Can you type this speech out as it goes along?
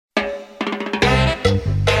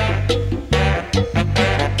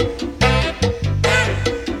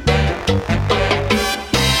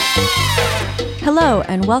Hello,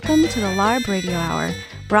 and welcome to the LARB Radio Hour,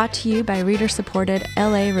 brought to you by reader-supported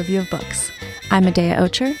LA Review of Books. I'm Medea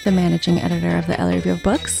Ocher, the managing editor of the LA Review of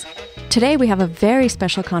Books. Today we have a very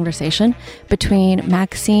special conversation between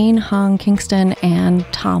Maxine Hong Kingston and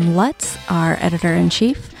Tom Lutz, our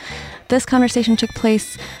editor-in-chief. This conversation took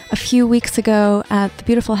place a few weeks ago at the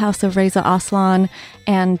beautiful house of Reza, Aslan,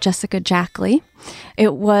 and Jessica Jackley.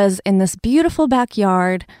 It was in this beautiful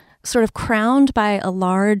backyard, sort of crowned by a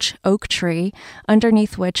large oak tree,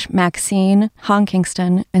 underneath which Maxine Hong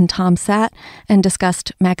Kingston and Tom sat and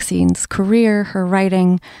discussed Maxine's career, her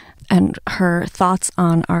writing, and her thoughts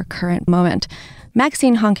on our current moment.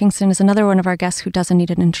 Maxine Hong Kingston is another one of our guests who doesn't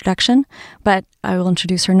need an introduction, but I will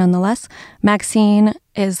introduce her nonetheless. Maxine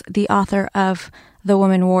is the author of The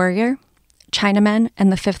Woman Warrior, Chinamen,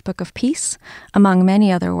 and The Fifth Book of Peace, among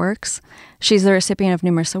many other works. She's the recipient of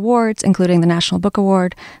numerous awards, including the National Book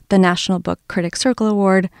Award, the National Book Critics Circle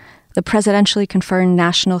Award, the presidentially conferred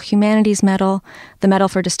National Humanities Medal, the Medal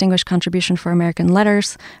for Distinguished Contribution for American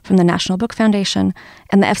Letters from the National Book Foundation,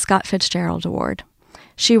 and the F. Scott Fitzgerald Award.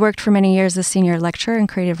 She worked for many years as senior lecturer in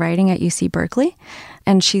creative writing at UC Berkeley,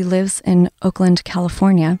 and she lives in Oakland,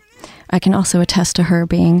 California. I can also attest to her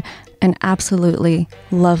being an absolutely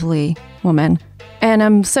lovely woman. And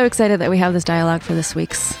I'm so excited that we have this dialogue for this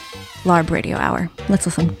week's LARB Radio Hour. Let's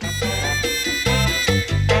listen.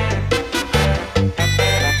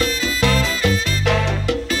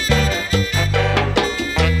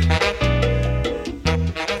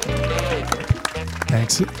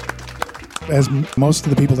 Thanks. As most of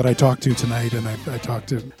the people that I talked to tonight, and I talked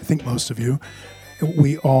to, I think most of you,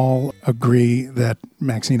 we all agree that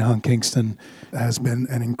Maxine Hong Kingston has been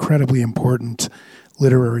an incredibly important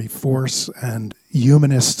literary force and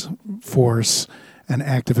humanist force and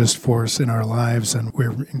activist force in our lives, and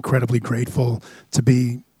we're incredibly grateful to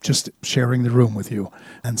be just sharing the room with you.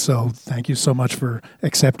 And so thank you so much for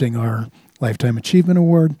accepting our Lifetime Achievement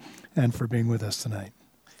Award and for being with us tonight.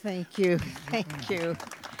 Thank you. Thank you.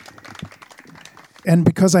 And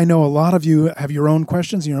because I know a lot of you have your own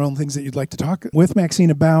questions and your own things that you'd like to talk with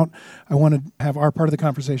Maxine about, I want to have our part of the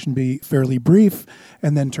conversation be fairly brief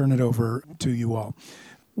and then turn it over to you all.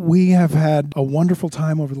 We have had a wonderful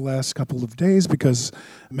time over the last couple of days because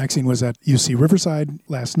Maxine was at UC Riverside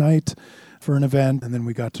last night for an event, and then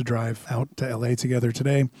we got to drive out to LA together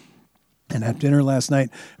today and have dinner last night.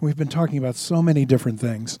 We've been talking about so many different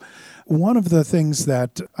things. One of the things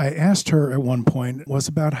that I asked her at one point was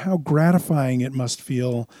about how gratifying it must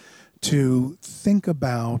feel to think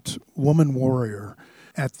about Woman Warrior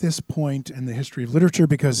at this point in the history of literature,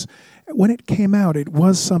 because when it came out, it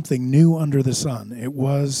was something new under the sun. There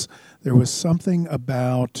was something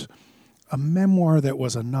about a memoir that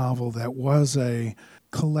was a novel, that was a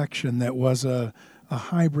collection, that was a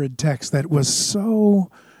hybrid text that was so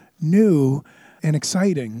new and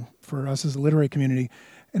exciting for us as a literary community.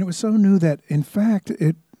 And it was so new that, in fact,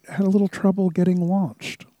 it had a little trouble getting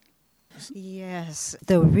launched. Yes.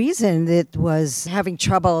 The reason it was having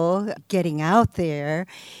trouble getting out there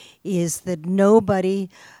is that nobody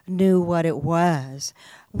knew what it was.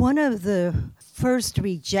 One of the first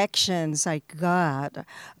rejections I got,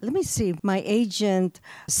 let me see, my agent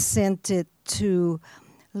sent it to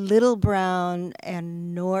Little Brown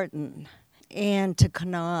and Norton and to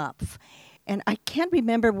Knopf. And I can't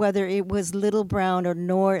remember whether it was Little Brown or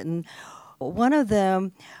Norton. One of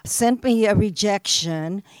them sent me a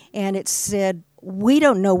rejection, and it said, "We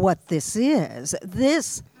don't know what this is.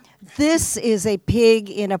 This is a pig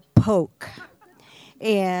in a poke."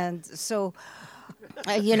 And so,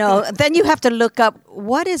 then you have to look up,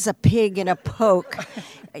 what is a pig in a poke?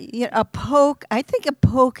 A poke, I think a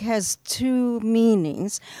poke has two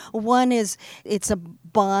meanings. One is it's a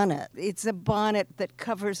bonnet. It's a bonnet that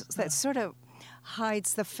covers, that sort of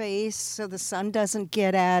hides the face so the sun doesn't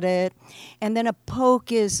get at it. And then a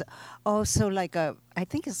poke is also I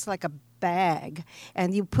think it's like a bag,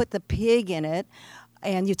 and you put the pig in it,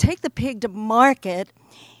 and you take the pig to market,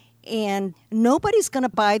 and nobody's going to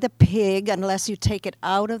buy the pig unless you take it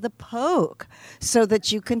out of the poke so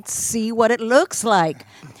that you can see what it looks like.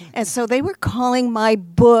 And so they were calling my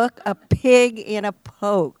book A Pig in a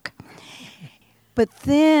Poke. But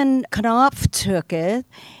then Knopf took it,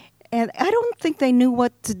 and I don't think they knew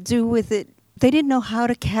what to do with it. They didn't know how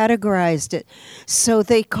to categorize it. So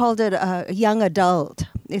they called it a young adult.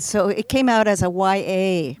 So it came out as a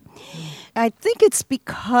YA. I think it's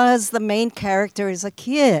because the main character is a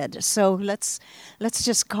kid. So let's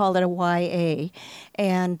just call it a YA.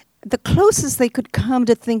 And the closest they could come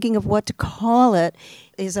to thinking of what to call it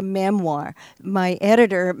is a memoir. My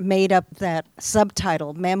editor made up that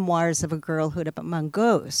subtitle, Memoirs of a Girlhood Among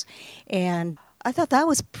Ghosts. And I thought that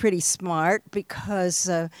was pretty smart because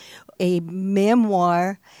a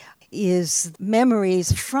memoir is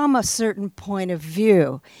memories from a certain point of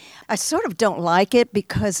view. I sort of don't like it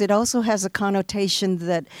because it also has a connotation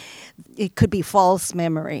that it could be false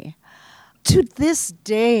memory. To this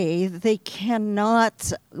day, they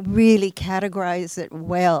cannot really categorize it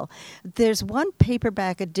well. There's one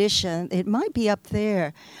paperback edition, it might be up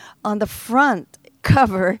there. On the front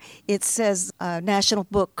cover, it says National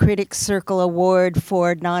Book Critics Circle Award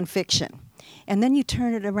for Nonfiction. And then you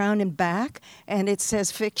turn it around and back, and it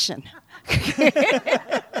says fiction.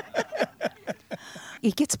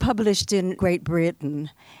 It gets published in Great Britain,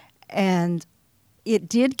 and it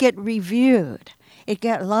did get reviewed. It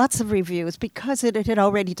got lots of reviews because it had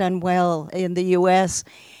already done well in the U.S.,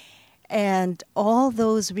 and all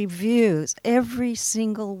those reviews, every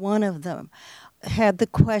single one of them, had the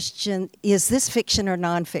question, is this fiction or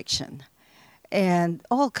nonfiction? And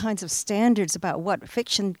all kinds of standards about what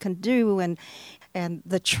fiction can do and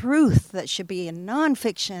the truth that should be in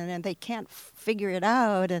nonfiction, and they can't figure it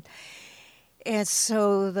out. And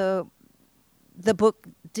so the book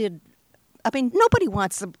did, I mean, nobody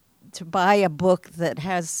wants to buy a book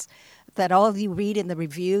that all you read in the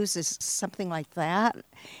reviews is something like that.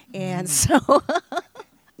 And so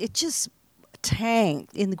it just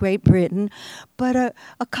tanked in Great Britain. But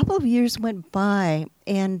a couple of years went by,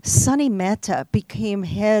 and Sonny Mehta became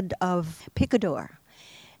head of Picador.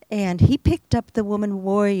 And he picked up The Woman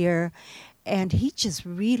Warrior, and he just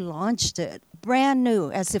relaunched it, brand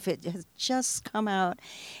new, as if it had just come out.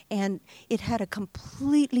 And it had a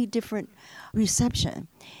completely different reception.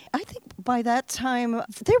 I think by that time,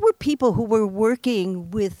 there were people who were working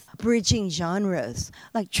with bridging genres,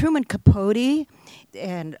 like Truman Capote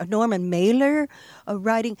and Norman Mailer,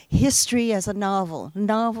 writing history as a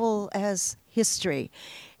novel as history.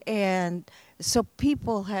 And so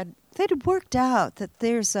people they'd worked out that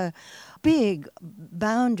there's a big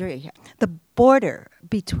boundary. The border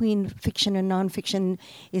between fiction and nonfiction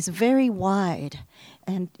is very wide,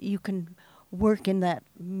 and you can work in that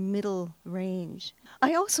middle range.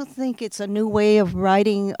 I also think it's a new way of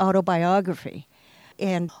writing autobiography.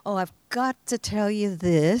 And, I've got to tell you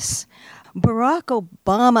this. Barack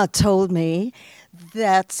Obama told me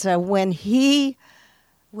that when he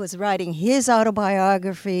was writing his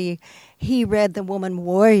autobiography, he read The Woman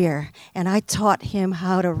Warrior, and I taught him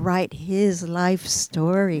how to write his life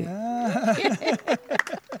story.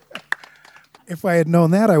 If I had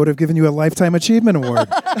known that, I would have given you a Lifetime Achievement Award.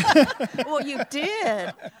 Well, you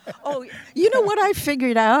did. Oh, you know what I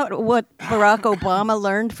figured out, what Barack Obama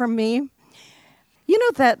learned from me? You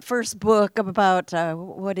know that first book about,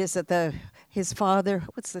 his father,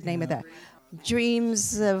 what's the name of that?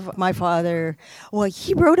 Dreams of My Father. Well,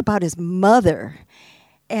 he wrote about his mother,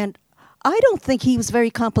 and I don't think he was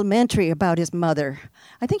very complimentary about his mother.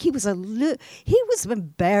 I think he was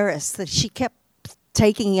embarrassed that she kept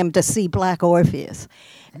taking him to see Black Orpheus.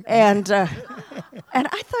 And I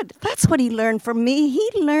thought that's what he learned from me. He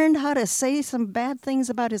learned how to say some bad things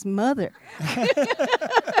about his mother.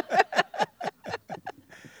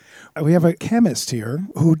 We have a chemist here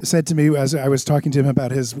who said to me, as I was talking to him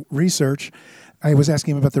about his research, I was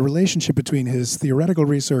asking him about the relationship between his theoretical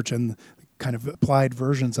research and kind of applied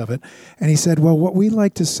versions of it. And he said, well, what we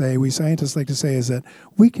scientists like to say is that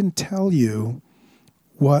we can tell you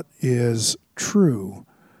what is true,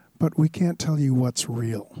 but we can't tell you what's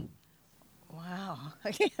real. Wow.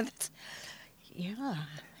 Yeah.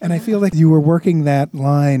 And I feel like you were working that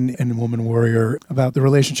line in Woman Warrior about the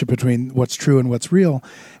relationship between what's true and what's real.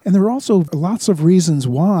 And there were also lots of reasons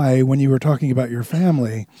why, when you were talking about your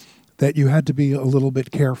family, that you had to be a little bit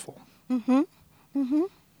careful. Mm-hmm. Mm-hmm.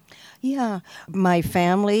 Yeah. My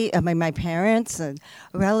family, my parents and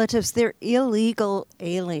relatives, they're illegal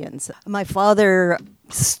aliens. My father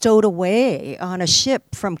stowed away on a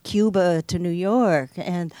ship from Cuba to New York,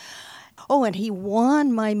 and he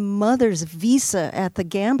won my mother's visa at the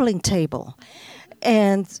gambling table.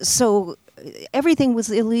 And so everything was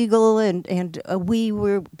illegal, and we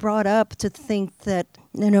were brought up to think that,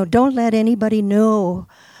 don't let anybody know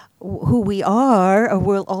who we are or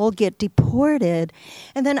we'll all get deported.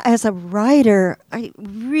 And then as a writer, I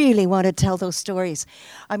really want to tell those stories.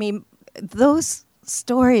 I mean, those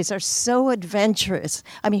stories are so adventurous.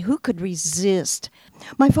 I mean, who could resist?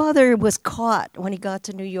 My father was caught when he got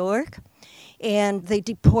to New York, and they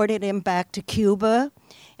deported him back to Cuba.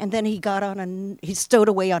 And then he stowed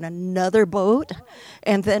away on another boat,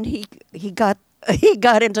 and then he got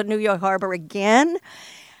into New York Harbor again,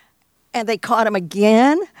 and they caught him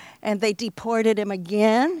again, and they deported him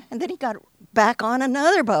again, and then he got back on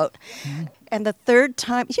another boat. Mm-hmm. And the third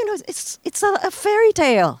time, it's a fairy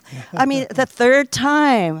tale. I mean, the third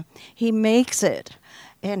time he makes it,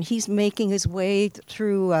 and he's making his way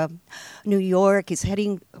through New York. He's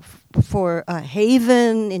heading for a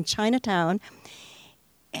haven in Chinatown,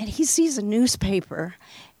 and he sees a newspaper,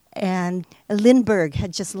 and Lindbergh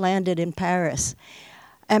had just landed in Paris.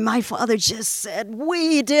 And my father just said,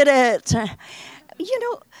 "We did it."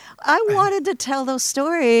 I wanted to tell those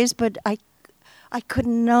stories, but I could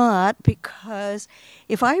not, because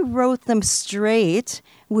if I wrote them straight,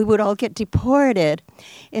 we would all get deported.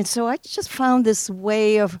 And so I just found this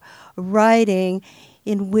way of writing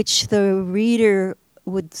in which the reader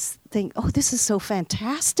would think, "Oh, this is so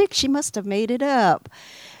fantastic. She must have made it up."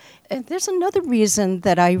 And there's another reason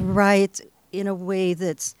that I write in a way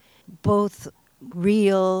that's both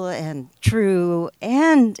real and true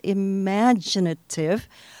and imaginative,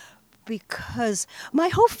 because my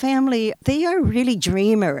whole family, they are really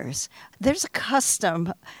dreamers. There's a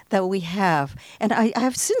custom that we have, and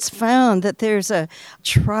I've since found that there's a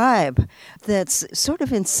tribe that's sort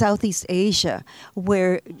of in Southeast Asia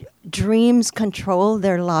where dreams control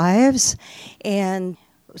their lives. And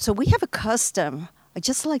so we have a custom,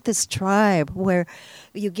 just like this tribe, where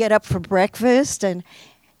you get up for breakfast and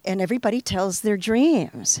everybody tells their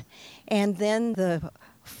dreams. And then the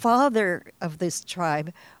father of this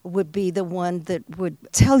tribe would be the one that would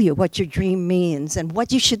tell you what your dream means and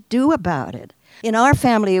what you should do about it. In our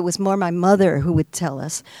family, it was more my mother who would tell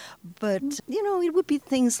us. But, it would be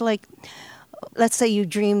things like, let's say you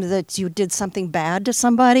dreamed that you did something bad to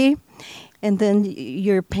somebody, and then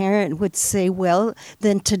your parent would say, "Well,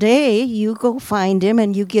 then today you go find him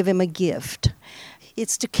and you give him a gift."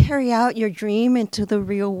 It's to carry out your dream into the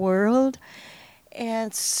real world.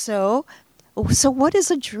 And so what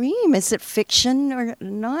is a dream? Is it fiction or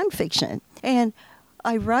nonfiction? And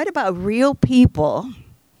I write about real people,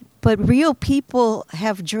 but real people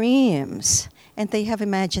have dreams and they have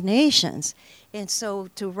imaginations. And so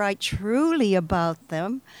to write truly about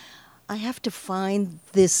them, I have to find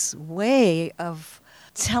this way of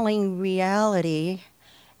telling reality,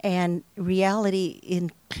 and reality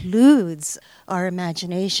includes our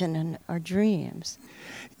imagination and our dreams.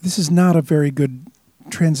 This is not a very good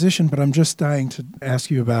transition, but I'm just dying to ask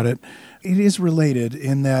you about it. It is related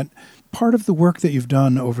in that part of the work that you've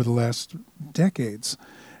done over the last decades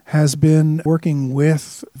has been working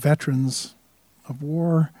with veterans of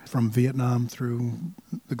war from Vietnam through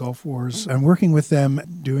the Gulf Wars, and working with them,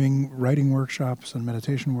 doing writing workshops and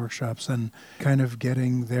meditation workshops, and kind of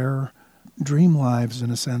getting their dream lives, in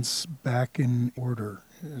a sense, back in order,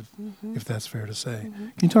 if that's fair to say.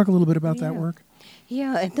 Can you talk a little bit about that work?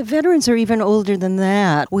 Yeah, and the veterans are even older than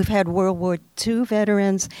that. We've had World War II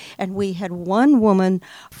veterans, and we had one woman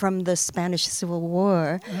from the Spanish Civil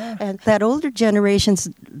War, and that older generation's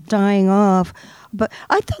dying off. But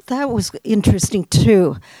I thought that was interesting,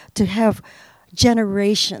 too, to have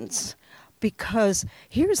generations, because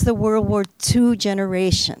here's the World War II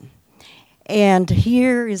generation, and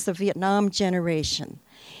here is the Vietnam generation.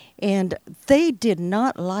 And they did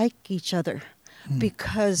not like each other,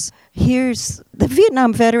 because here's the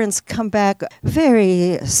Vietnam veterans come back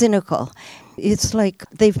very cynical. It's like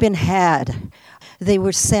they've been had. They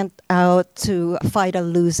were sent out to fight a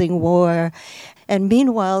losing war. And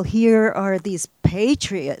meanwhile, here are these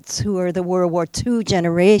patriots who are the World War II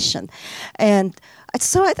generation. And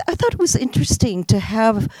so I thought it was interesting to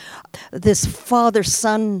have this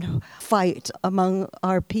father-son fight among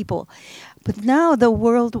our people. But now the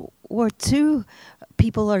World War II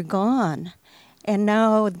people are gone. And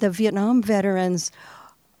now the Vietnam veterans,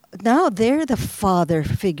 now they're the father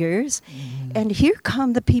figures. And here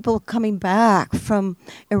come the people coming back from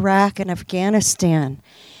Iraq and Afghanistan.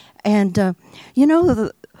 And,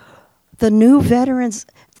 the new veterans,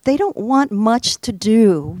 they don't want much to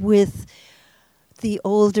do with the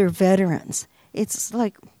older veterans. It's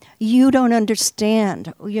like, you don't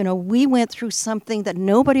understand. We went through something that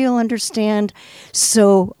nobody will understand,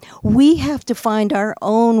 so we have to find our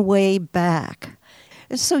own way back.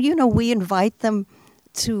 So, we invite them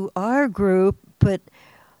to our group, but,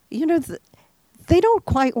 they don't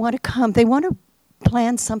quite want to come. They want to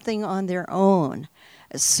plan something on their own.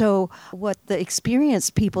 So what the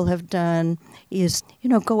experienced people have done is,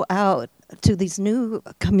 go out to these new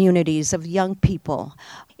communities of young people.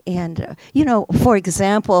 And, for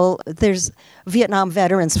example, there's Vietnam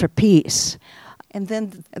Veterans for Peace. And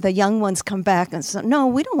then the young ones come back and say, no,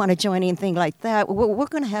 we don't want to join anything like that. We're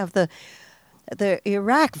going to have the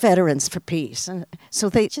Iraq Veterans for Peace. And so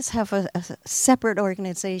they just have a separate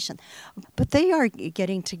organization. But they are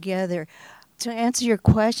getting together To answer your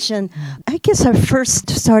question, I guess I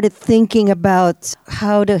first started thinking about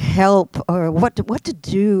how to help or what to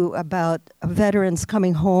do about veterans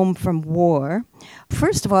coming home from war.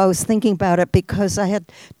 First of all, I was thinking about it because I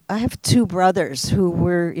have two brothers who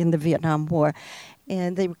were in the Vietnam War,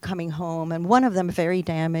 and they were coming home, and one of them very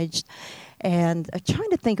damaged, and trying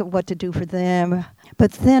to think of what to do for them.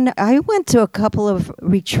 But then I went to a couple of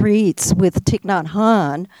retreats with Thich Nhat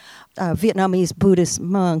Hanh, a Vietnamese Buddhist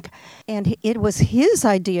monk, and it was his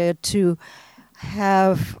idea to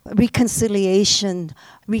have reconciliation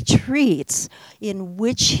retreats in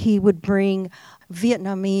which he would bring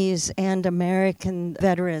Vietnamese and American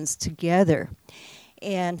veterans together.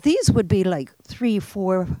 And these would be like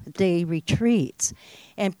 3-4 day retreats.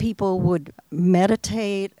 And people would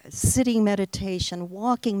meditate, sitting meditation,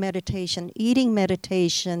 walking meditation, eating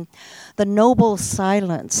meditation, the noble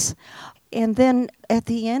silence. And then at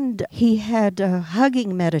the end, he had a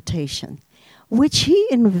hugging meditation, which he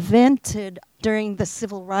invented during the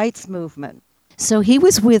civil rights movement. So he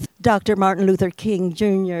was with Dr. Martin Luther King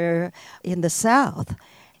Jr. in the South,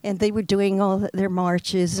 and they were doing all their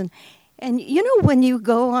marches. And you know, when you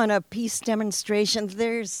go on a peace demonstration,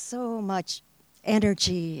 there's so much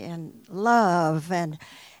energy and love. And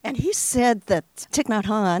he said that, Thich Nhat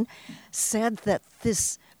Hanh said that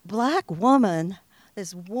this black woman,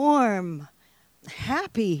 this warm,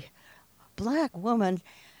 happy black woman,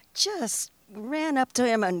 just ran up to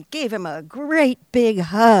him and gave him a great big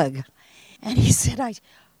hug. And he said,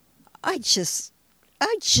 I just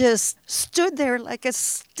stood there like a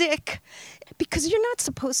stick, because you're not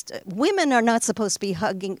supposed to, women are not supposed to be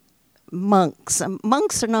hugging monks.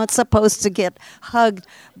 Monks are not supposed to get hugged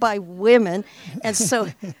by women. And so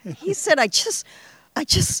he said, I just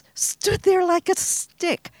stood there like a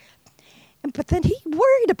stick. But then he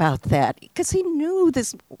worried about that because he knew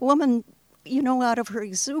this woman, you know, out of her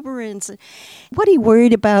exuberance. What he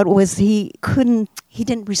worried about was he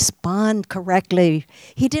didn't respond correctly.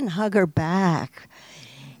 He didn't hug her back.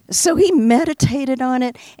 So he meditated on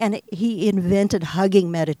it, and he invented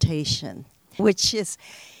hugging meditation, which it's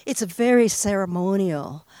a very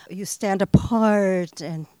ceremonial. You stand apart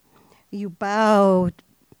and you bow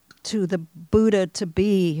to the Buddha to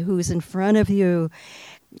be who's in front of you,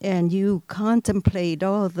 and you contemplate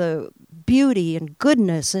all the beauty and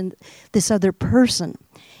goodness in this other person.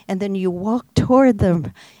 And then you walk toward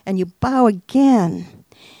them and you bow again.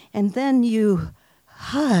 And then you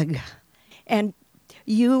hug. And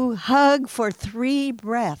you hug for 3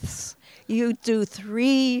 breaths. You do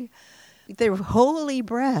 3, they're holy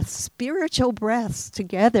breaths, spiritual breaths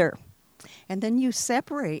together. And then you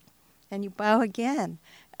separate and you bow again.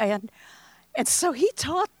 And so he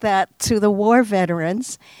taught that to the war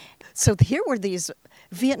veterans. So here were these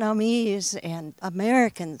Vietnamese and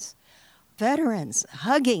Americans, veterans,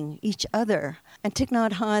 hugging each other. And Thich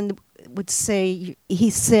Nhat Hanh would say, he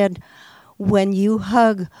said, when you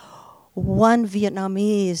hug one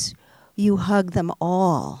Vietnamese, you hug them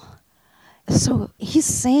all. So he's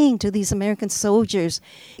saying to these American soldiers,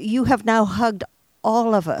 you have now hugged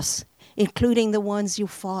all of us, including the ones you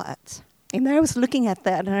fought. And I was looking at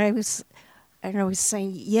that, and I was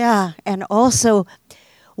saying, yeah. And also,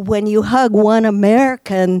 when you hug one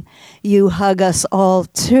American, you hug us all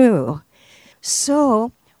too.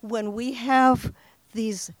 So when we have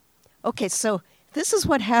these, okay, so this is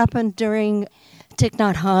what happened during Thich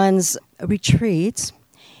Nhat Hanh's retreats.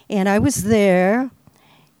 And I was there,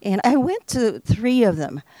 and I went to 3 of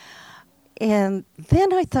them. And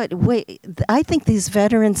then I thought, wait, I think these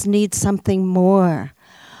veterans need something more.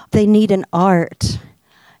 They need an art.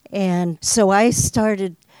 And so I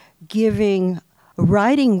started giving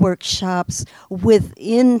writing workshops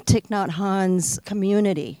within Thich Nhat Hanh's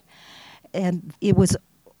community. And it was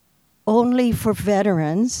only for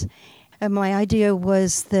veterans. And my idea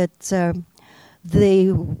was that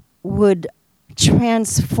they would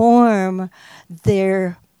transform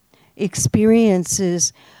their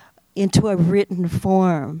experiences into a written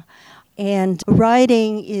form. And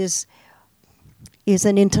writing is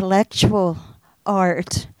an intellectual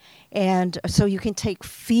art, and so you can take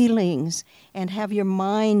feelings and have your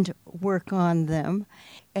mind work on them.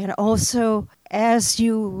 And also, as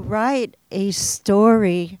you write a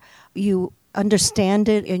story, you understand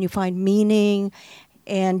it and you find meaning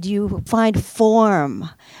and you find form.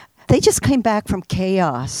 They just came back from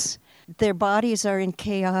chaos. Their bodies are in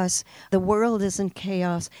chaos. The world is in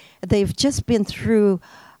chaos. They've just been through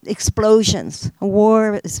explosions.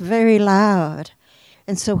 War is very loud.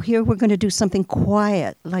 And so here we're going to do something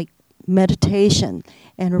quiet, like meditation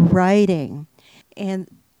and writing. And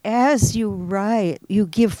as you write, you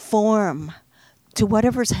give form to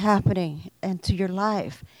whatever's happening and to your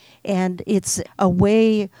life. And it's a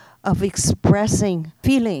way of expressing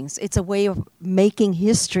feelings. It's a way of making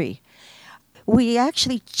history. We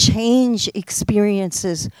actually change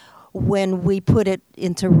experiences when we put it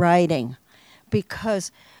into writing,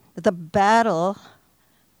 because the battle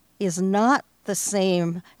is not the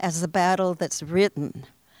same as the battle that's written.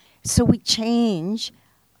 So we change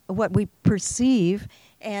what we perceive,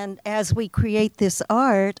 and as we create this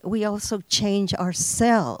art, we also change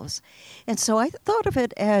ourselves. And so I thought of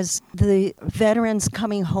it as the veterans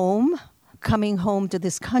coming home to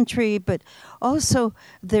this country, but also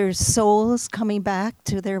their souls coming back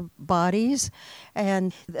to their bodies,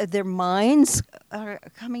 and their minds are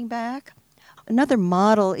coming back. Another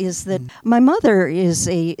model is that my mother is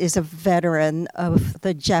a veteran of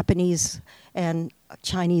the Japanese and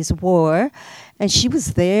Chinese War, and she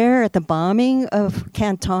was there at the bombing of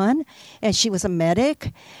Canton, and she was a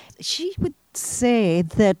medic. She would say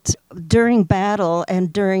that during battle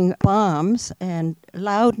and during bombs and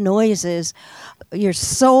loud noises, your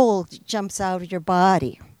soul jumps out of your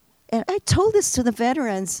body. And I told this to the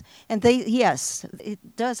veterans, and yes,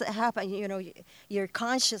 it does happen. Your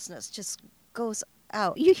consciousness just goes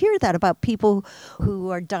out. You hear that about people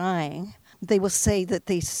who are dying. They will say that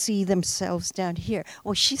they see themselves down here.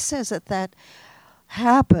 Well, she says that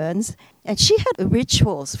happens, and she had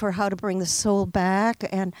rituals for how to bring the soul back.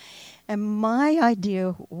 And my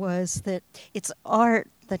idea was that it's art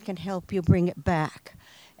that can help you bring it back.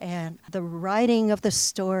 And the writing of the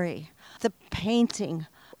story, the painting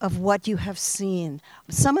of what you have seen.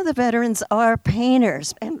 Some of the veterans are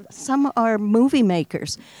painters, and some are movie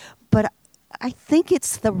makers. But I think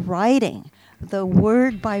it's the writing, the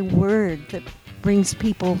word by word, that brings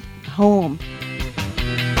people home.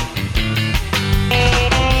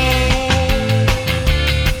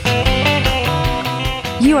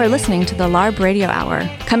 You are listening to the LARB Radio Hour,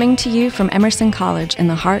 coming to you from Emerson College in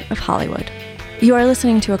the heart of Hollywood. You are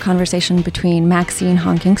listening to a conversation between Maxine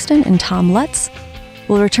Hong Kingston and Tom Lutz.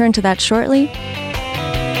 We'll return to that shortly.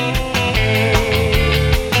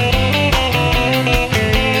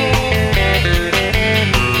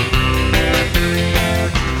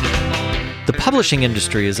 The publishing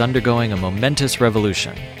industry is undergoing a momentous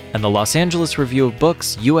revolution, and the Los Angeles Review of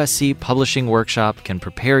Books USC Publishing Workshop can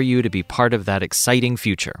prepare you to be part of that exciting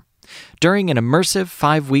future. During an immersive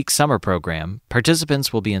 5-week summer program,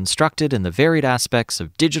 participants will be instructed in the varied aspects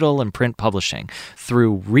of digital and print publishing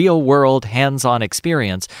through real-world hands-on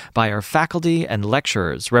experience by our faculty and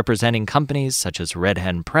lecturers representing companies such as Red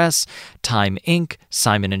Hen Press, Time Inc.,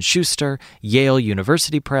 Simon & Schuster, Yale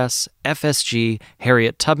University Press, FSG,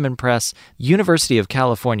 Harriet Tubman Press, University of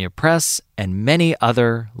California Press, and many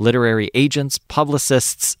other literary agents,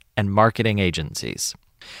 publicists, and marketing agencies.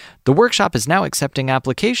 The workshop is now accepting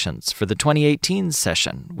applications for the 2018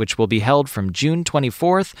 session, which will be held from June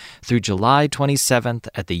 24th through July 27th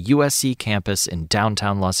at the USC campus in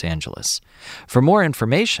downtown Los Angeles. For more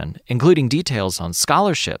information, including details on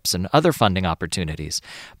scholarships and other funding opportunities,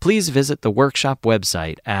 please visit the workshop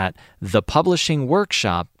website at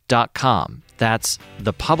thepublishingworkshop.com. That's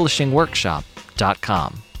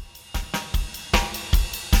thepublishingworkshop.com.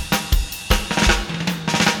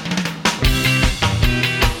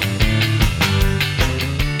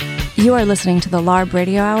 You are listening to the LARB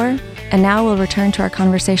Radio Hour, and now we'll return to our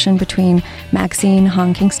conversation between Maxine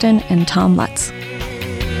Hong Kingston and Tom Lutz.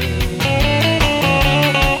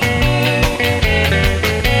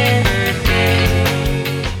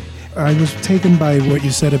 I was taken by what you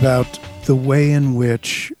said about the way in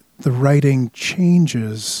which the writing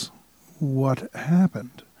changes what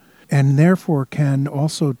happened, and therefore can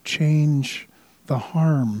also change the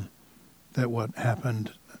harm that what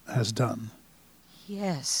happened has done.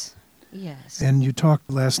 Yes. Yes. And you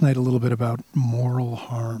talked last night a little bit about moral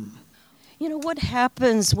harm. You know, what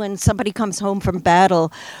happens when somebody comes home from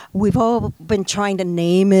battle? We've all been trying to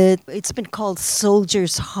name it. It's been called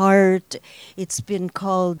soldier's heart. It's been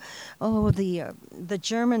called, the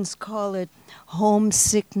Germans call it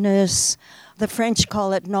homesickness. The French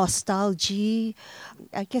call it nostalgie.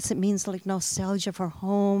 I guess it means like nostalgia for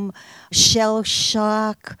home, shell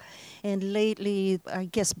shock. And lately, I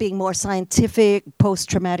guess being more scientific,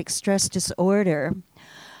 post-traumatic stress disorder.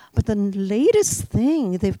 But the latest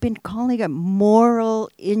thing, they've been calling it moral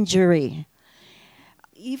injury.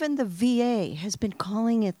 Even the VA has been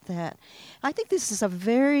calling it that. I think this is a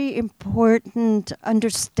very important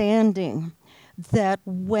understanding that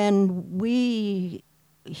when we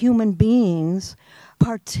human beings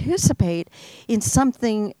participate in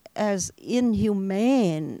something as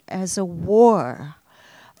inhumane as a war,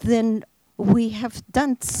 then we have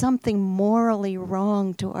done something morally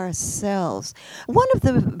wrong to ourselves. One of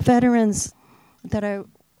the veterans that I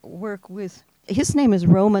work with, his name is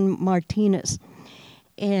Roman Martinez,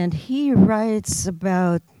 and he writes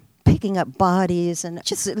about picking up bodies and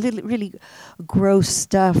just really gross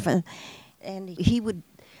stuff. And he would,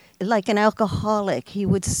 like an alcoholic, he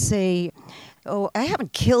would say, "Oh, I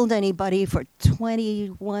haven't killed anybody for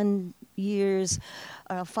 21 years,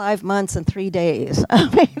 5 months and 3 days." I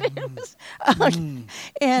mean, it was,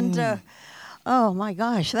 oh my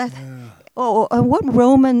gosh, that. Yeah. What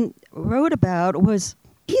Roman wrote about was,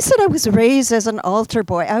 he said, "I was raised as an altar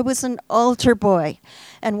boy. I was an altar boy,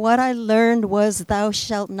 and what I learned was, thou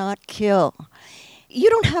shalt not kill." You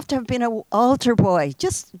don't have to have been an altar boy.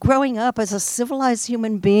 Just growing up as a civilized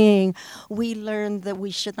human being, we learned that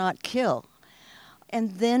we should not kill.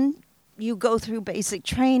 And then you go through basic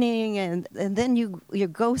training, and then you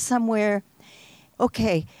go somewhere.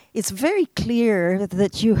 Okay, it's very clear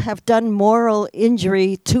that you have done moral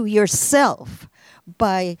injury to yourself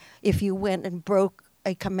by if you went and broke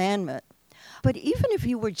a commandment. But even if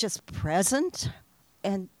you were just present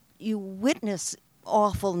and you witness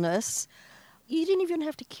awfulness, you didn't even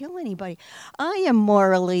have to kill anybody. I am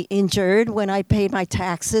morally injured when I pay my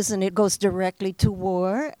taxes and it goes directly to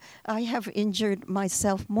war. I have injured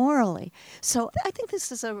myself morally. So I think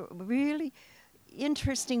this is a really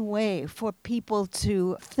interesting way for people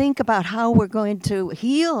to think about how we're going to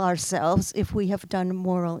heal ourselves if we have done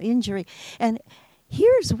moral injury. And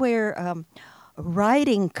here's where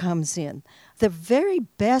writing comes in. The very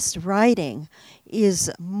best writing is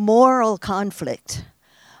moral conflict.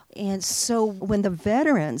 And so when the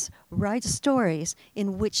veterans write stories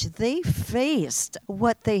in which they faced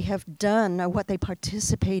what they have done or what they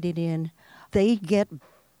participated in, they get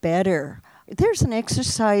better. There's an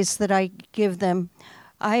exercise that I give them.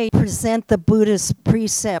 I present the Buddhist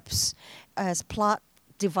precepts as plot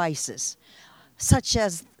devices, such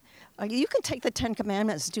as, you can take the 10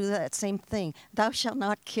 Commandments, do that same thing. Thou shalt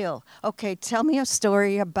not kill. Okay, tell me a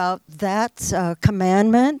story about that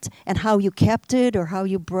commandment and how you kept it or how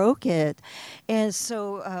you broke it. And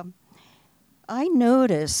so I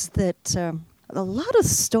noticed that a lot of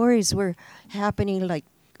stories were happening, like,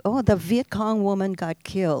 oh, the Viet Cong woman got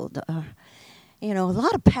killed. A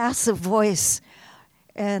lot of passive voice.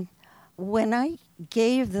 And when I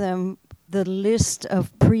gave them the list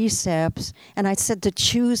of precepts, and I said to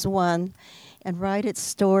choose one and write its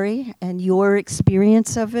story and your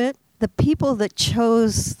experience of it, the people that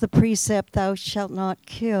chose the precept, thou shalt not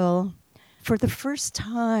kill, for the first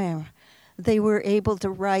time, they were able to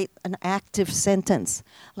write an active sentence,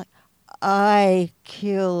 like, I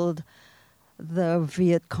killed the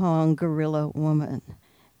Viet Cong guerrilla woman.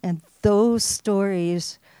 And those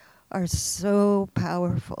stories are so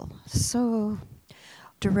powerful, so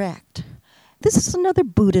direct. This is another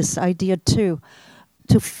Buddhist idea, too,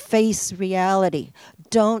 to face reality.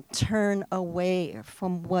 Don't turn away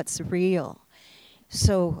from what's real.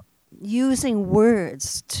 So using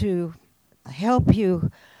words to help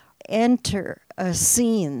you enter a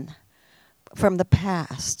scene from the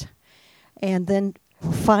past, and then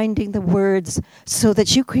finding the words so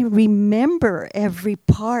that you can remember every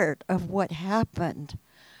part of what happened.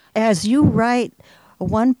 As you write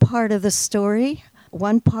one part of the story,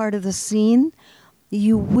 one part of the scene,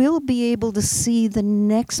 you will be able to see the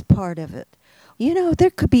next part of it. There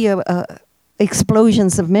could be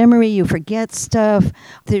explosions of memory. You forget stuff.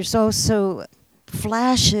 There's also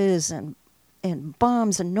flashes and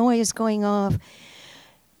bombs and noise going off.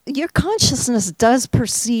 Your consciousness does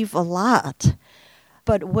perceive a lot.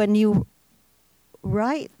 But when you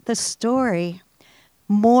write the story,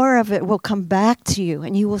 more of it will come back to you,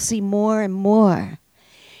 and you will see more and more.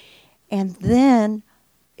 And then,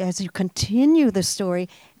 as you continue the story,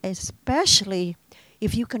 especially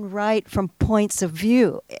if you can write from points of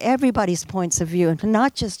view, everybody's points of view, and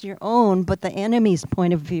not just your own, but the enemy's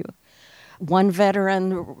point of view. One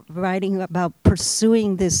veteran writing about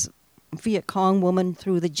pursuing this Viet Cong woman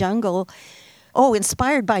through the jungle,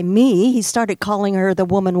 inspired by me, he started calling her the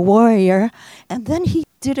woman warrior, and then he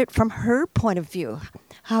did it from her point of view,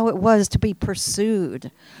 how it was to be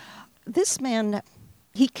pursued. This man,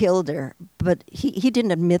 he killed her, but he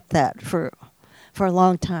didn't admit that for a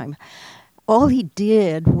long time. All he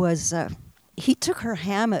did was he took her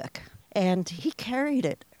hammock and he carried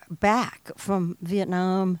it back from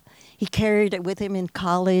Vietnam. He carried it with him in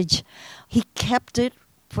college. He kept it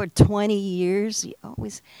for 20 years. He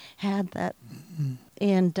always had that. Mm-hmm.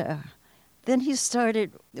 And then he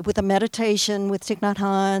started with a meditation with Thich Nhat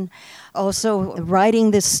Hanh, also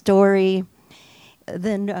writing this story.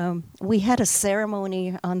 then we had a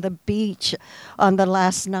ceremony on the beach on the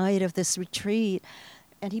last night of this retreat,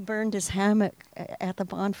 and he burned his hammock at the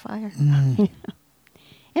bonfire.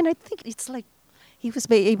 And I think it's like he was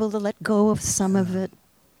able to let go of some of it.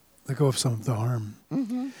 Let go of some of the harm.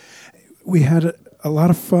 Mm-hmm. We had a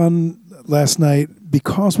lot of fun last night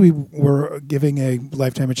because we were giving a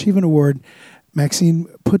Lifetime Achievement Award. Maxine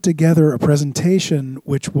put together a presentation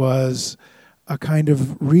which was a kind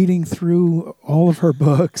of reading through all of her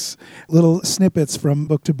books, little snippets from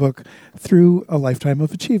book to book through a lifetime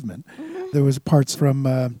of achievement. Mm-hmm. There was parts from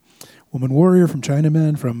Woman Warrior, from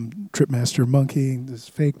Chinaman, from Tripmaster Monkey, this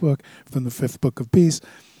fake book, from the Fifth Book of Peace.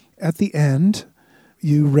 At the end,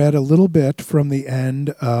 you read a little bit from the end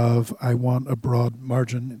of I Want a Broad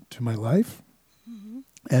Margin to My Life. Mm-hmm.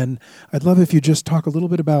 And I'd love if you just talk a little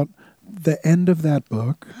bit about the end of that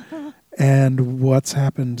book and what's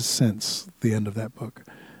happened since the end of that book.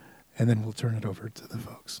 And then we'll turn it over to the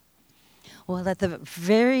folks. Well, at the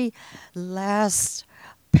very last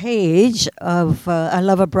page of I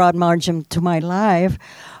Love a Broad Margin to My Life,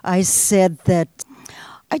 I said that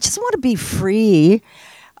I just want to be free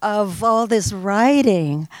of all this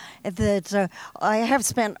writing, that I have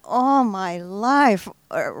spent all my life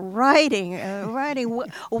writing.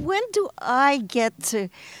 When do I get to,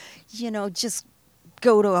 just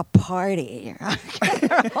go to a party?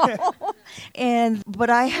 But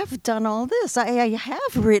I have done all this. I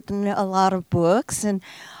have written a lot of books, and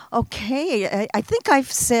I think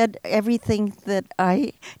I've said everything that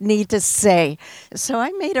I need to say. So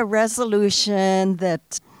I made a resolution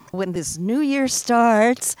that when this new year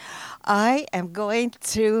starts, I am going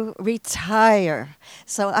to retire.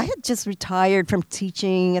 So I had just retired from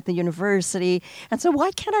teaching at the university, and so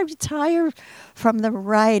why can't I retire from the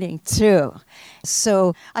writing too?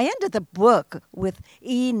 So I ended the book with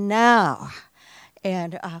 "E now,"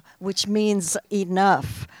 and which means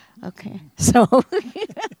enough. Okay, so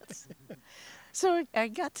so I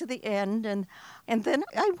got to the end, and then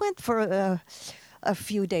I went for a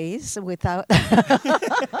few days without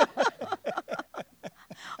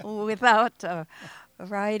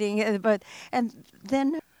writing, and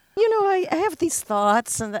then I have these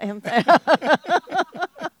thoughts and and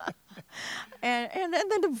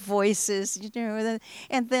then the voices,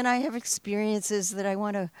 and then I have experiences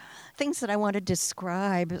that things that I want to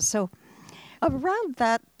describe. So around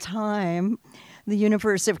that time, the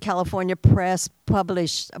University of California Press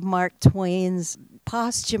published Mark Twain's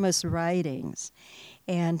posthumous writings.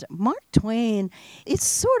 And Mark Twain, it's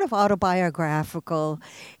sort of autobiographical,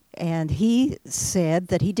 and he said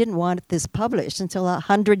that he didn't want this published until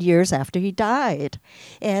 100 years after he died.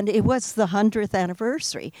 And it was the 100th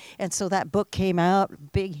anniversary. And so that book came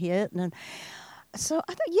out, big hit, and so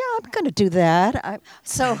I thought, yeah, I'm going to do that.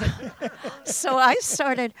 So I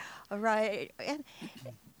started writing, and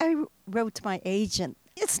I wrote to my agent.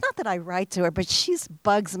 It's not that I write to her, but she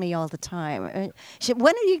bugs me all the time.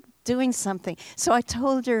 When are you doing something? So I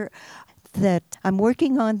told her that I'm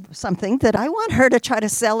working on something that I want her to try to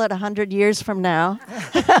sell it 100 years from now.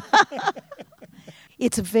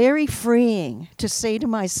 It's very freeing to say to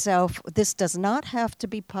myself, this does not have to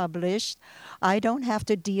be published. I don't have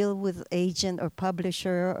to deal with agent or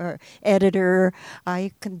publisher or editor.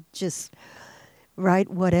 I can just write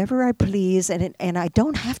whatever I please, and I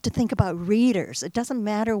don't have to think about readers. It doesn't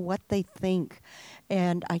matter what they think.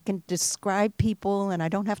 And I can describe people, and I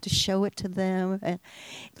don't have to show it to them. And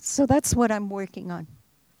so that's what I'm working on.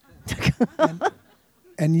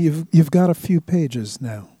 and you've got a few pages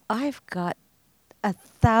now. I've got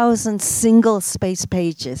 1,000 single-space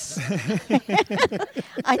pages.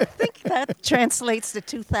 I think that translates to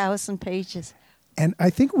 2,000 pages. And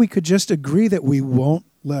I think we could just agree that we won't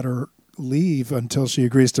let her leave until she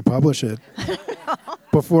agrees to publish it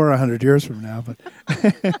before 100 years from now. But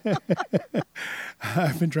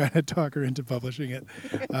I've been trying to talk her into publishing it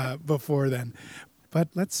before then. But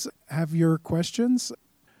let's have your questions.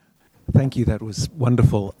 Thank you. That was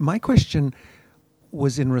wonderful. My question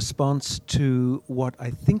was in response to what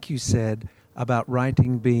I think you said about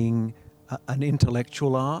writing being an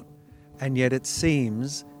intellectual art, and yet it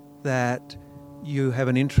seems that you have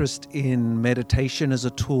an interest in meditation as a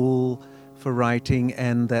tool for writing,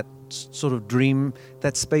 and that sort of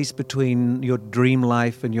that space between your dream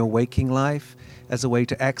life and your waking life as a way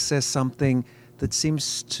to access something that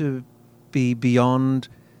seems to be beyond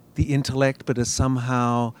the intellect, but is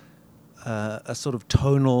somehow a sort of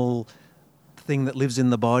tonal thing that lives in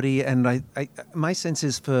the body. And my sense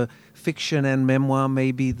is for fiction and memoir,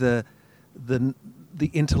 maybe the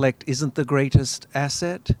intellect isn't the greatest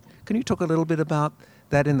asset. Can you talk a little bit about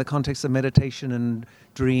that in the context of meditation and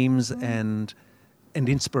dreams and and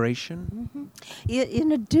inspiration?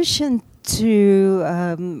 In addition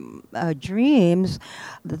to dreams,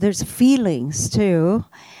 there's feelings too.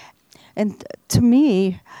 And to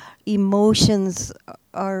me, emotions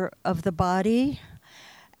are of the body,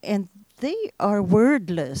 and they are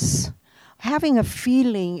wordless. Having a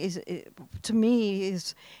feeling to me,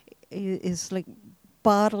 is like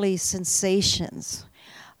bodily sensations.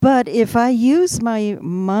 But if I use my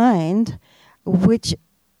mind, which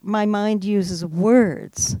my mind uses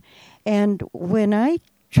words, and when I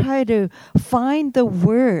try to find the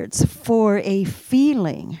words for a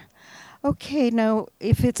feeling, okay, now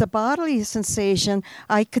if it's a bodily sensation,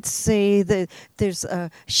 I could say that there's a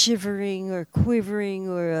shivering or quivering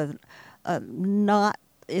or a knot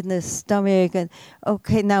in the stomach, and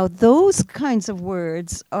okay, now those kinds of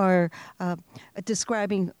words are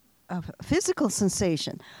describing a physical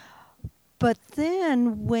sensation. But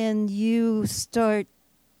then when you start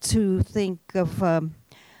to think of,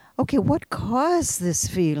 okay, what caused this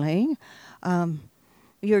feeling?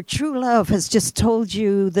 Your true love has just told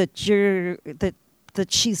you that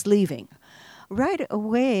that she's leaving. Right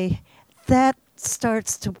away, that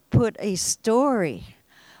starts to put a story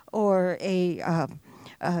or a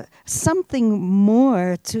something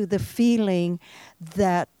more to the feeling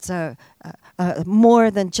that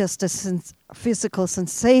more than just a physical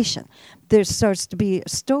sensation. There starts to be a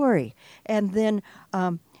story. And then,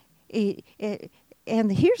 and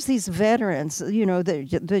here's these veterans,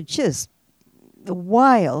 they're just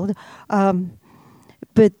wild.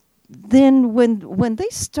 But then when they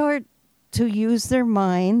start to use their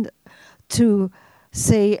mind to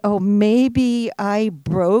say, oh, maybe I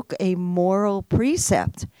broke a moral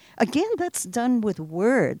precept. Again, that's done with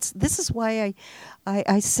words. This is why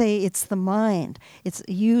I say it's the mind. It's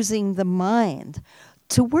using the mind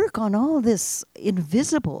to work on all this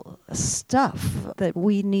invisible stuff that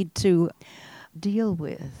we need to deal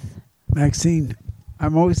with. Maxine,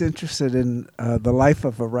 I'm always interested in the life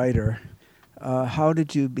of a writer. How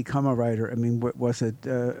did you become a writer? I mean, was it?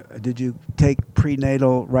 Did you take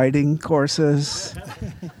prenatal writing courses,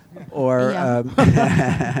 or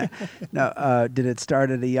no? Did it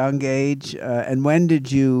start at a young age? And when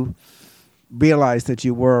did you realize that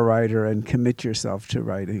you were a writer and commit yourself to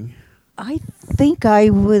writing? I think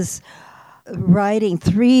I was writing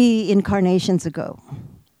 3 incarnations ago.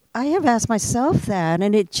 I have asked myself that,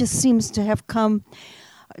 and it just seems to have come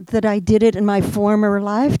that I did it in my former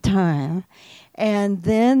lifetime. And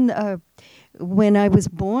then when I was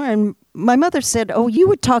born, my mother said, oh, you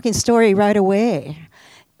were talking story right away.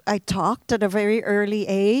 I talked at a very early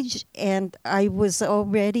age, and I was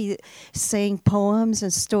already saying poems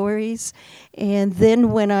and stories. And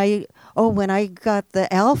then when I got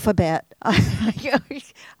the alphabet,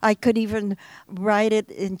 I could even write it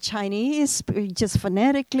in Chinese, just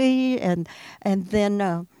phonetically. And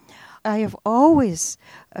then I have always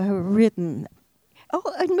written. Oh,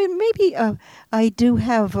 I mean, maybe I do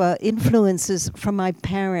have influences from my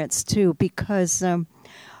parents too, because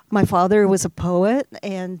my father was a poet,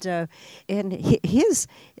 and his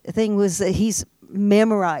thing was that he's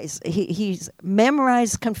memorized. He's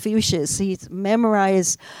memorized Confucius. He's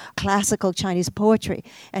memorized classical Chinese poetry,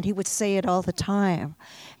 and he would say it all the time.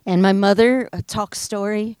 And my mother talked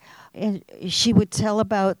story. And she would tell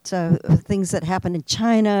about things that happened in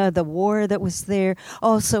China, the war that was there,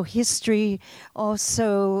 also history,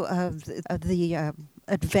 also the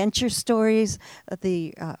adventure stories,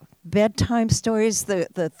 the bedtime stories,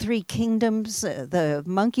 the 3 kingdoms, the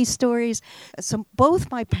monkey stories. So both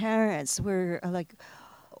my parents were like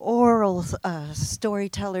oral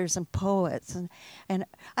storytellers and poets. And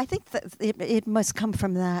I think that it must come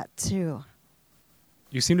from that too.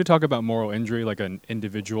 You seem to talk about moral injury like an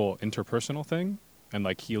individual interpersonal thing and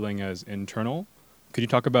like healing as internal. Could you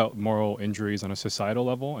talk about moral injuries on a societal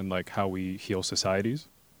level and like how we heal societies?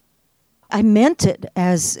 I meant it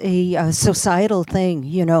as a societal thing,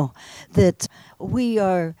 that we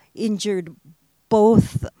are injured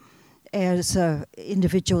both as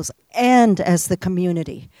individuals and as the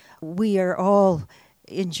community. We are all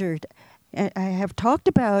injured. I have talked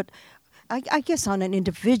about, I guess on an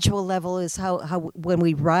individual level is how when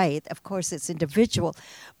we write, of course it's individual,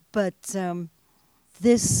 but the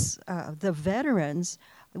veterans,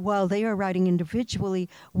 while they are writing individually,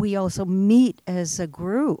 we also meet as a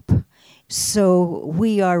group. So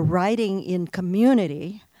we are writing in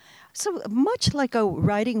community. So much like a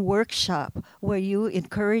writing workshop where you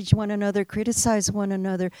encourage one another, criticize one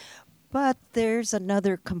another, but there's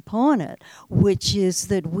another component, which is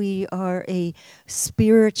that we are a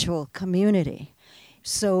spiritual community.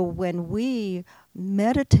 So when we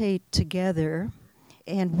meditate together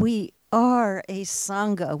and we are a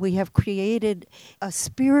sangha. We have created a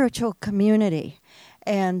spiritual community.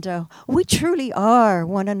 And we truly are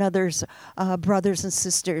one another's brothers and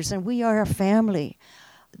sisters, and we are a family.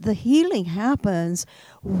 The healing happens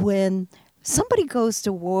when somebody goes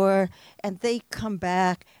to war and they come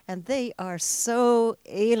back and they are so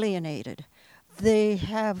alienated. They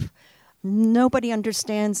have nobody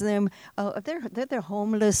understands them. They're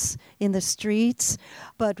homeless in the streets.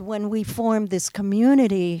 But when we form this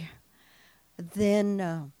community,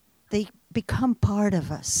 then they become part of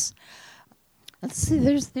us. Let's see.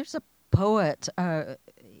 There's a poet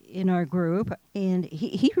in our group, and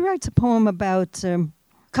he writes a poem about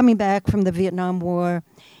coming back from the Vietnam War,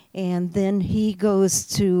 and then he goes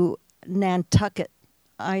to Nantucket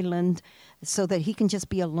Island so that he can just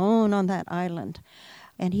be alone on that island.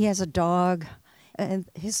 And he has a dog, and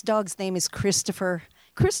his dog's name is Christopher.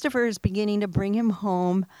 Christopher is beginning to bring him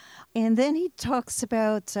home, and then he talks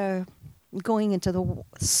about going into the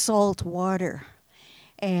salt water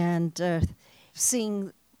and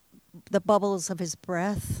seeing the bubbles of his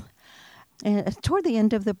breath. And toward the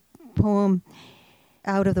end of the poem,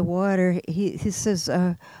 out of the water, he says,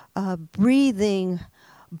 breathing,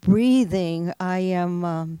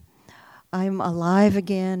 I'm alive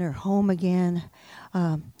again, or home again,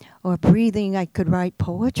 or breathing, I could write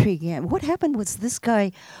poetry again. What happened was this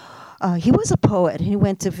guy, he was a poet. He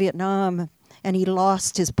went to Vietnam, and he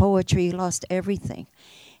lost his poetry, he lost everything.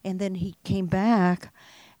 And then he came back,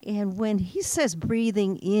 and when he says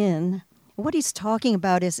breathing in, what he's talking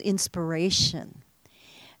about is inspiration.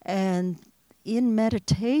 And in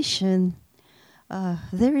meditation,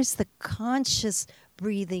 there is the conscious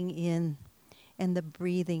breathing in and the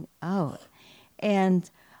breathing out. And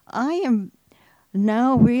I am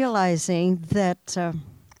now realizing that,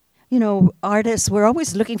 artists, we're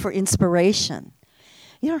always looking for inspiration.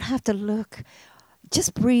 You don't have to look.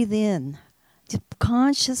 Just breathe in. Just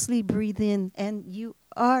consciously breathe in, and you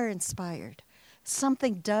are inspired.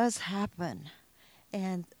 Something does happen,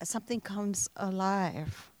 and something comes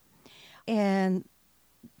alive. And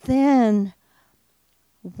then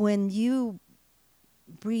when you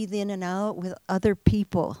breathe in and out with other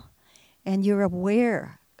people, and you're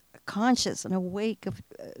aware, conscious and awake of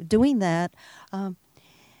doing that,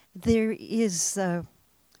 there is,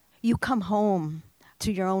 you come home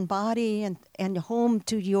to your own body and home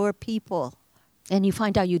to your people, and you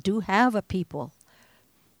find out you do have a people.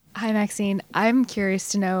 Hi, Maxine. I'm curious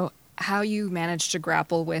to know how you managed to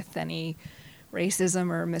grapple with any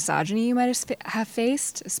racism or misogyny you might have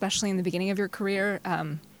faced, especially in the beginning of your career,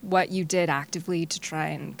 what you did actively to try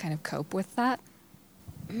and kind of cope with that.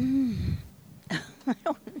 I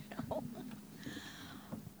don't know.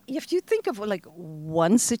 If you think of like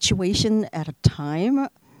one situation at a time,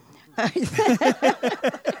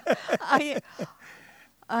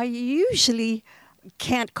 I usually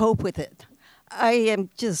can't cope with it. I am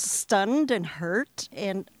just stunned and hurt,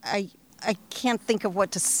 and I can't think of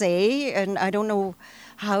what to say, and I don't know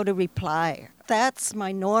how to reply. That's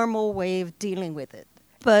my normal way of dealing with it.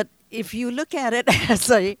 But if you look at it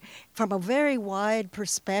from a very wide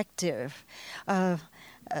perspective, a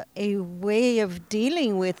way of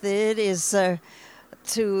dealing with it is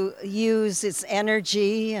to use its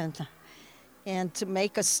energy and to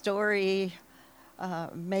make a story,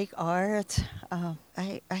 make art.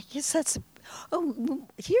 I guess that's.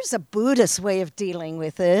 Here's a Buddhist way of dealing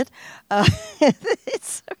with it.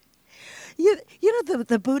 It's,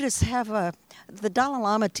 the Buddhists have the Dalai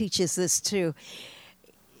Lama teaches this too.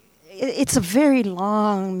 It's a very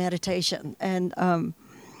long meditation, and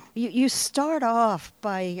you start off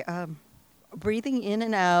by breathing in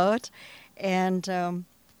and out, and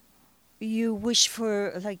you wish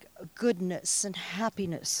for like goodness and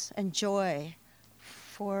happiness and joy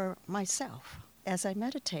for myself as I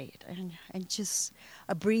meditate, and just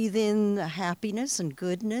breathe in happiness and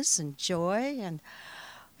goodness and joy, and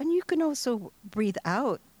you can also breathe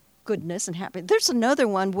out goodness and happiness. There's another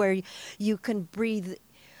one where you can breathe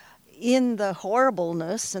in the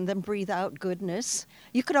horribleness and then breathe out goodness.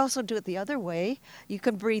 You could also do it the other way. You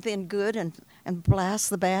can breathe in good and blast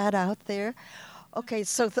the bad out there. Okay,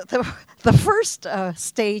 so the first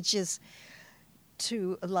stage is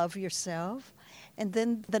to love yourself. And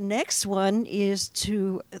then the next one is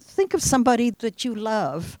to think of somebody that you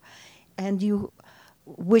love, and you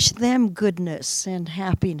wish them goodness and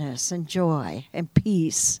happiness and joy and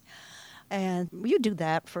peace. And you do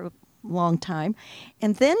that for a long time.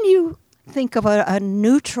 And then you think of a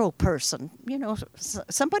neutral person,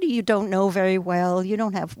 somebody you don't know very well. You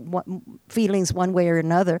don't have feelings one way or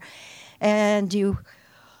another. And you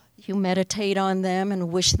meditate on them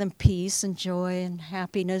and wish them peace and joy and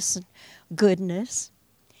happiness and goodness.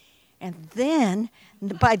 And then,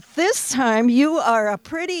 by this time, you are a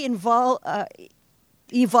pretty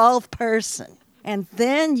evolved person. And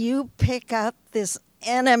then you pick up this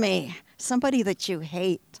enemy, somebody that you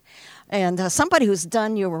hate, and somebody who's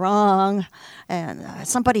done you wrong, and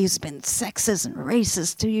somebody who's been sexist and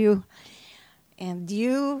racist to you. And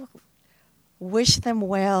you wish them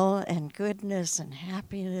well and goodness and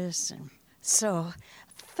happiness. And so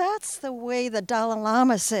that's the way the Dalai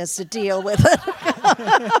Lama says to deal with it.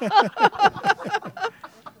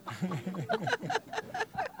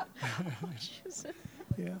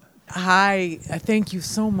 Yeah. Hi, thank you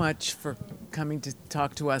so much for coming to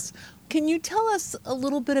talk to us. Can you tell us a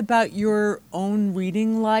little bit about your own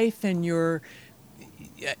reading life and your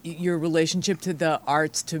relationship to the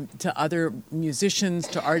arts, to other musicians,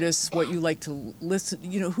 to artists, what you like to listen,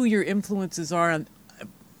 who your influences are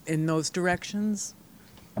in those directions,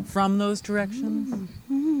 from those directions?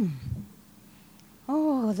 Mm-hmm.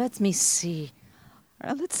 Oh, let me see.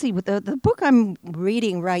 Let's see. The book I'm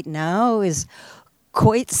reading right now is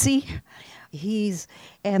Coetzee.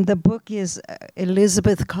 And the book is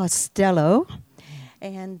Elizabeth Costello.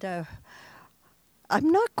 And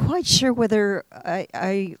I'm not quite sure whether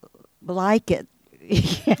I like it.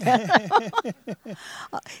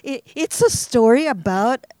 It's a story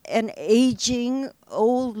about an aging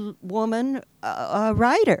old woman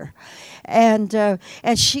writer, and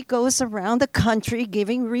she goes around the country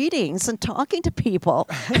giving readings and talking to people.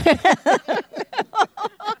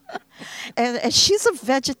 And she's a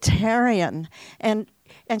vegetarian, and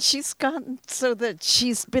she's gotten so that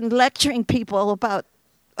she's been lecturing people about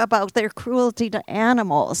their cruelty to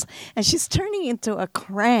animals, and she's turning into a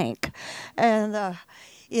crank. And but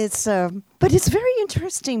it's very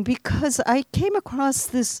interesting because I came across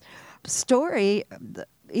this story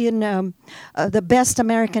in the Best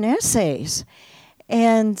American Essays,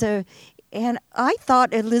 and I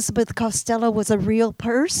thought Elizabeth Costello was a real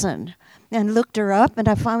person, and looked her up, and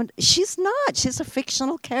I found she's not. She's a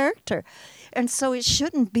fictional character, and so it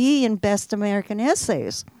shouldn't be in Best American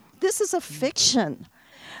Essays. This is a fiction.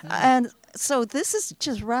 And so this is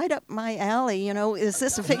just right up my alley, is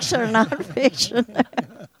this a fiction or non-fiction?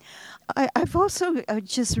 I've also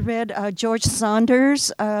just read George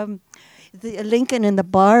Saunders' The Lincoln in the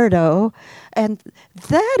Bardo, and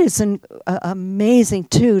that is amazing,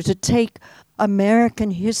 too, to take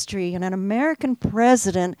American history and an American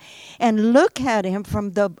president and look at him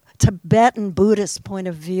from the Tibetan Buddhist point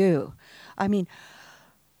of view. I mean,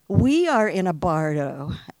 we are in a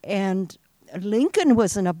bardo, and Lincoln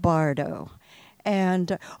was in a bardo.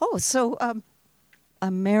 And,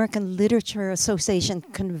 American Literature Association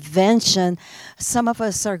convention, some of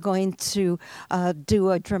us are going to do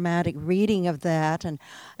a dramatic reading of that,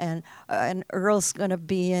 and Earl's going to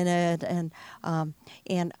be in it, and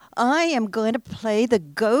I am going to play the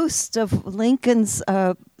ghost of Lincoln's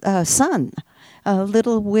son,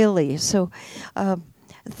 Little Willie. So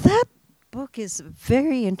that book is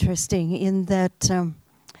very interesting in that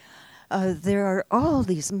there are all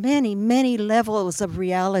these many levels of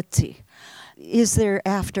reality. Is there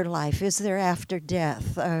afterlife? Is there after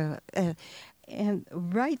death? And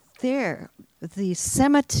right there, the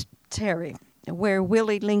cemetery where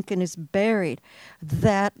Willie Lincoln is buried,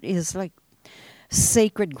 that is like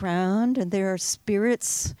sacred ground, and there are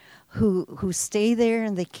spirits who stay there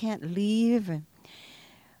and they can't leave.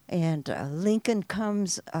 And Lincoln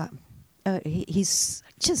comes. He's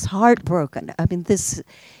just heartbroken. I mean, his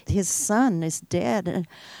son is dead, and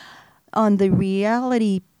on the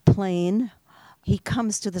reality plane, he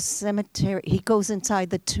comes to the cemetery. He goes inside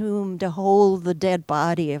the tomb to hold the dead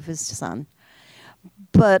body of his son.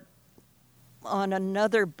 But on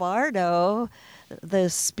another bardo, the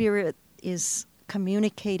spirit is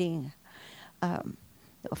communicating,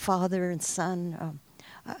 father and son.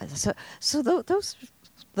 So those are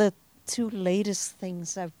the two latest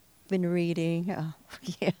things I've been reading.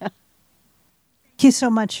 Yeah. Thank you so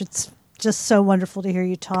much. It's just so wonderful to hear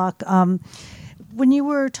you talk. When you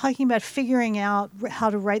were talking about figuring out how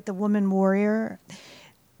to write the woman warrior,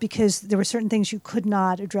 because there were certain things you could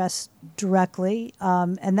not address directly,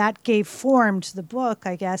 and that gave form to the book,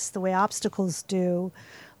 I guess, the way obstacles do.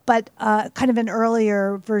 But kind of an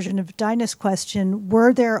earlier version of Dinah's question,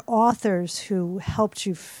 were there authors who helped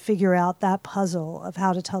you figure out that puzzle of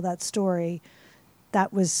how to tell that story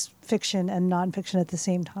that was fiction and nonfiction at the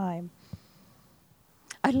same time?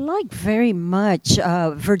 I like very much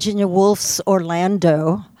Virginia Woolf's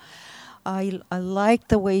Orlando. I like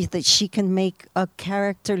the way that she can make a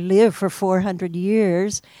character live for 400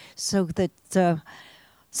 years, so that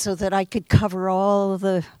I could cover all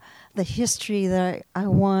the history that I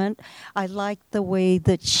want. I like the way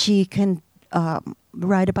that she can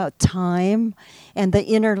write about time and the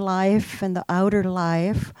inner life and the outer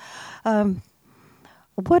life.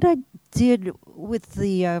 What I did with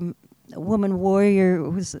the Woman Warrior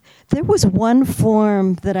was there was one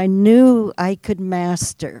form that I knew I could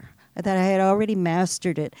master, that I had already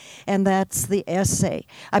mastered it, and that's the essay.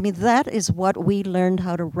 I mean, that is what we learned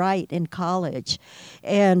how to write in college.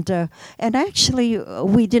 And actually,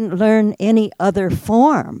 we didn't learn any other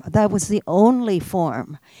form. That was the only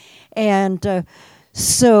form. And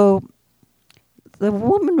so the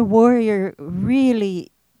Woman Warrior really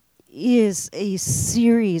is a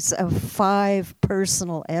series of 5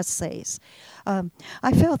 personal essays.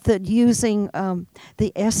 I felt that using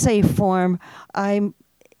the essay form, I'm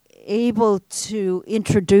able to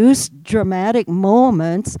introduce dramatic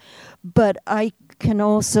moments, but I can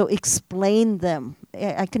also explain them.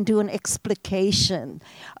 I can do an explication.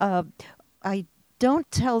 I don't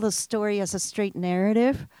tell the story as a straight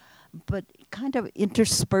narrative, but kind of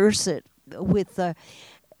intersperse it with the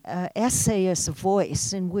essayist's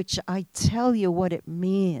voice in which I tell you what it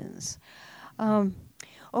means.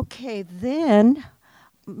 Okay, then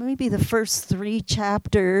maybe the first 3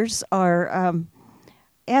 chapters are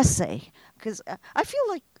essay, because I feel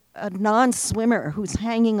like a non-swimmer who's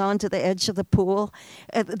hanging on to the edge of the pool.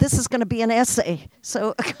 This is going to be an essay.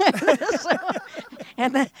 So,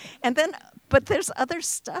 and then, but there's other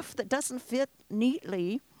stuff that doesn't fit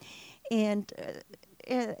neatly, and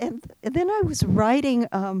then I was writing.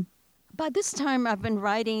 By this time, I've been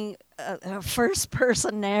writing a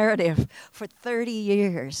first-person narrative for 30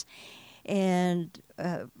 years, and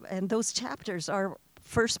those chapters are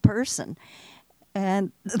first person.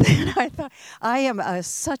 And then I thought, I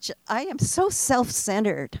am so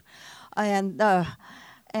self-centered, and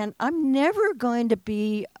I'm never going to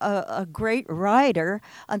be a great writer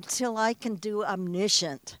until I can do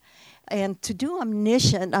omniscient. And to do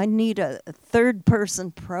omniscient, I need a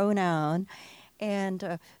third-person pronoun.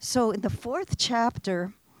 And so in the 4th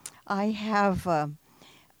chapter, I have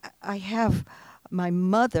my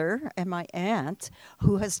mother and my aunt,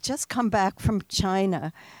 who has just come back from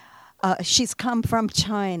China. She's come from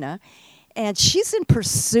China, and she's in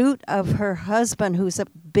pursuit of her husband, who's a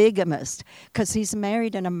bigamist, because he's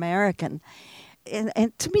married an American.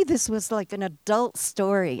 And to me, this was like an adult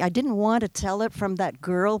story. I didn't want to tell it from that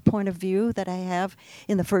girl point of view that I have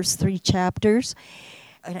in the first 3 chapters.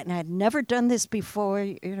 And I'd never done this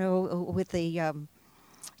before, with the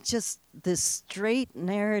just this straight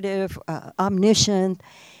narrative, omniscient.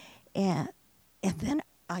 And then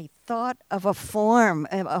I thought of a form.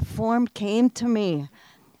 A form came to me.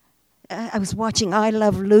 I was watching I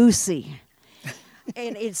Love Lucy.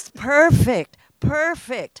 And it's perfect.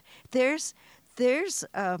 There's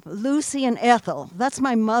Lucy and Ethel. That's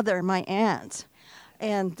my mother, my aunt.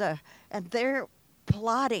 And they're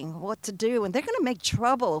plotting what to do, and they're going to make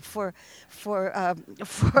trouble for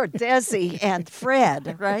Desi and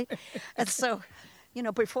Fred, right? And so,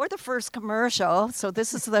 before the first commercial, so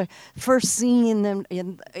this is the first scene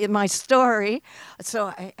in my story.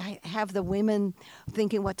 So I have the women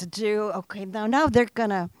thinking what to do. Okay, now they're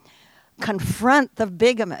going to confront the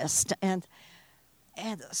bigamist, and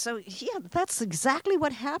so, that's exactly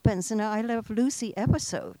what happens in an I Love Lucy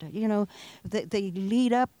episode. They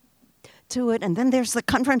lead up to it, and then there's the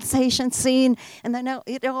confrontation scene, and then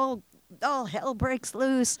it all hell breaks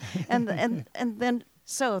loose, and then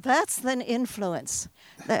so that's then influence.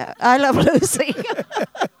 I Love Lucy.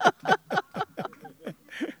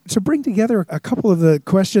 To bring together a couple of the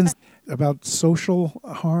questions about social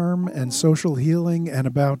harm and social healing, and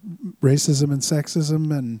about racism and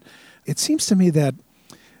sexism, and it seems to me that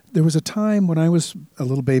there was a time when I was a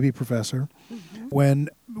little baby professor, when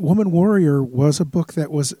Woman Warrior was a book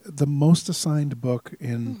that was the most assigned book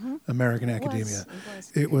in American academia.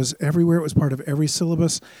 It was everywhere. It was part of every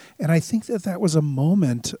syllabus. And I think that was a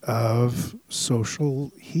moment of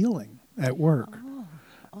social healing at work.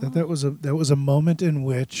 That was a moment in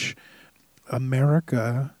which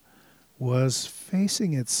America was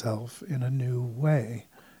facing itself in a new way.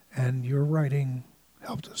 And your writing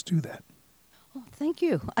helped us do that. Oh, thank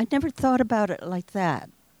you. I never thought about it like that.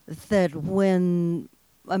 That when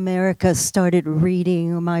America started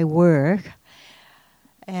reading my work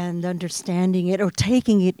and understanding it or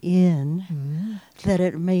taking it in, that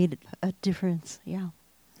it made a difference. Yeah.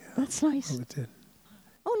 That's nice. Well, it did.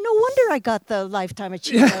 Oh, no wonder I got the Lifetime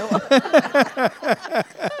Achievement.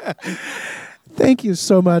 Thank you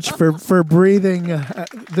so much for breathing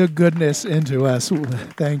the goodness into us.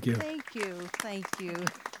 Thank you. Thank you.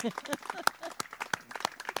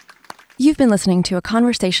 You've been listening to a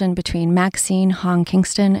conversation between Maxine Hong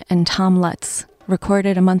Kingston and Tom Lutz.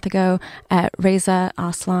 recorded a month ago at Reza,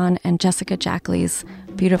 Aslan, and Jessica Jackley's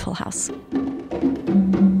beautiful house.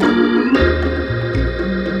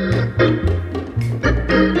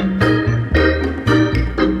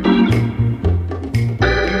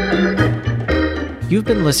 You've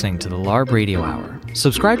been listening to the LARB Radio Hour.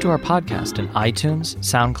 Subscribe to our podcast in iTunes,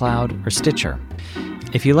 SoundCloud, or Stitcher.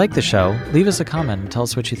 If you like the show, leave us a comment and tell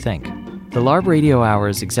us what you think. The LARB Radio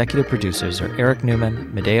Hour's executive producers are Eric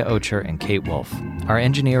Newman, Medea Ocher, and Kate Wolf. Our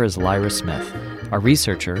engineer is Lyra Smith. Our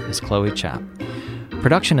researcher is Chloe Chapp.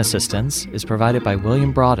 Production assistance is provided by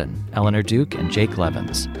William Brodin, Eleanor Duke, and Jake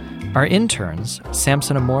Levins. Our interns,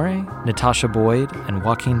 Samson Amore, Natasha Boyd, and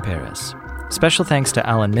Joaquin Perez. Special thanks to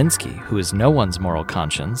Alan Minsky, who is no one's moral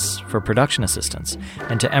conscience, for production assistance,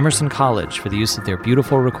 and to Emerson College for the use of their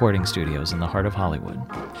beautiful recording studios in the heart of Hollywood.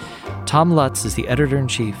 Tom Lutz is the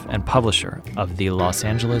editor-in-chief and publisher of the Los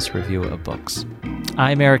Angeles Review of Books.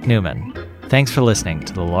 I'm Eric Newman. Thanks for listening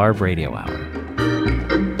to the LARB Radio Hour.